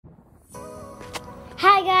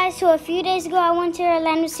Hi guys, so a few days ago I went to the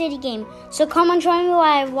Orlando City game. So come and join me while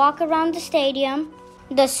I walk around the stadium,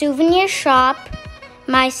 the souvenir shop,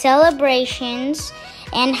 my celebrations,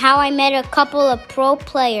 and how I met a couple of pro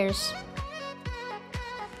players.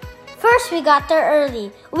 First we got there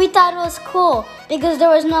early. We thought it was cool because there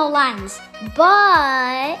was no lines.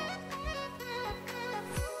 But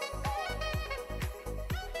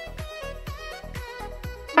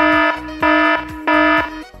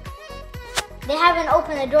they haven't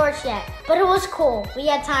opened the doors yet, but it was cool. We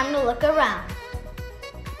had time to look around.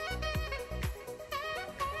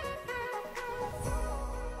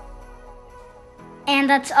 And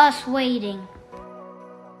that's us waiting.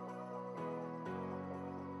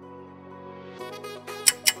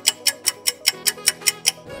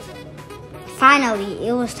 Finally,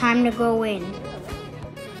 it was time to go in.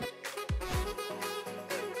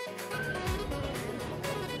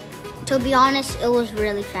 To be honest, it was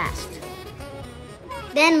really fast.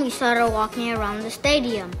 Then we started walking around the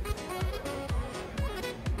stadium.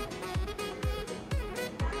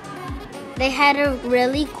 They had a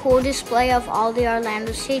really cool display of all the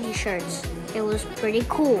Orlando City shirts. It was pretty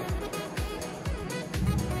cool.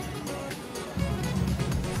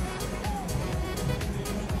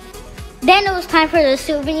 Then it was time for the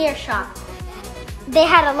souvenir shop. They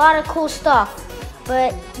had a lot of cool stuff,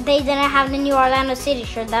 but they didn't have the new Orlando City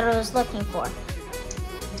shirt that I was looking for.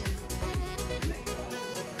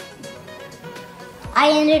 I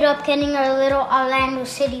ended up getting a little Orlando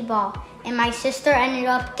City ball, and my sister ended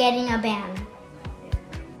up getting a band.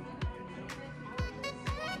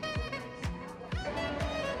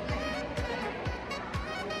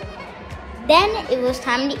 Then it was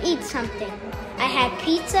time to eat something. I had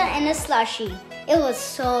pizza and a slushie. It was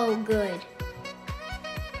so good.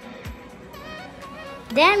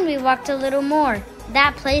 Then we walked a little more.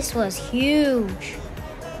 That place was huge.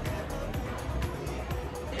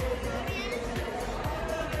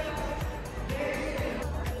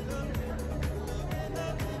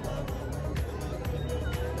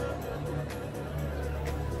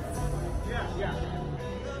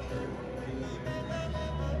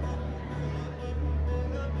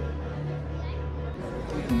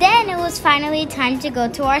 Then it was finally time to go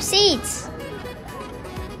to our seats.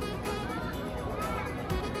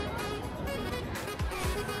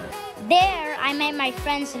 There, I met my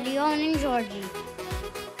friends Leon and Georgie.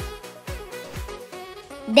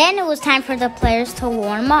 Then it was time for the players to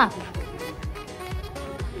warm up.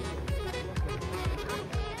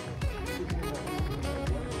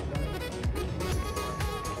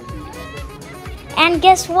 And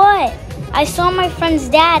guess what? I saw my friend's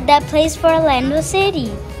dad that plays for Orlando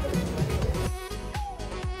City.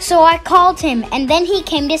 So I called him, and then he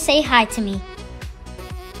came to say hi to me.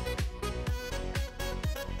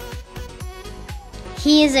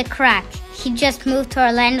 He is a crack. He just moved to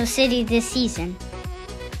Orlando City this season.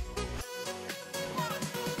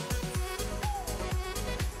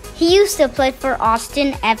 He used to play for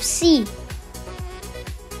Austin FC.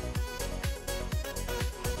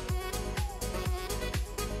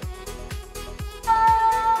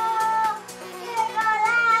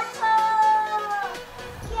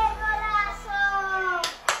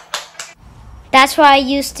 That's why I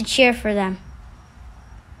used to cheer for them.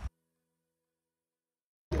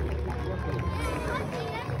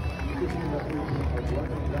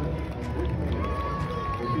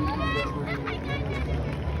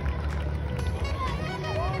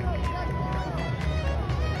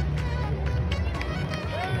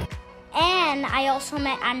 And I also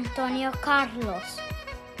met Antonio Carlos.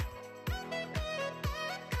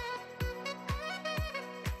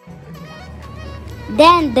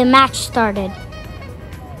 Then the match started.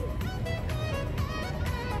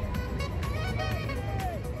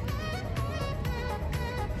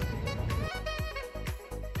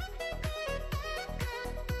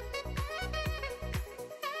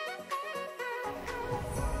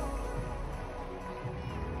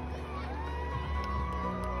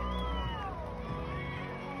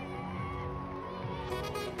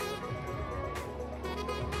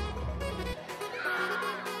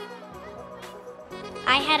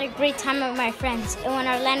 I had a great time with my friends, and when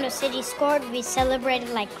Orlando City scored, we celebrated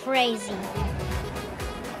like crazy.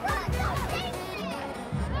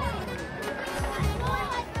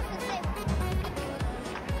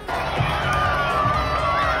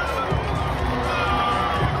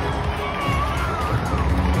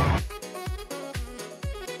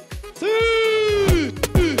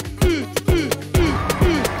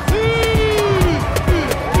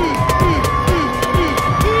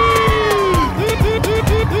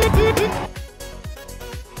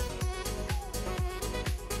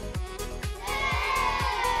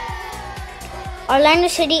 Orlando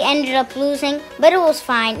City ended up losing, but it was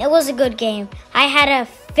fine. It was a good game. I had a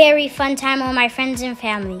very fun time with my friends and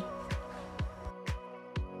family.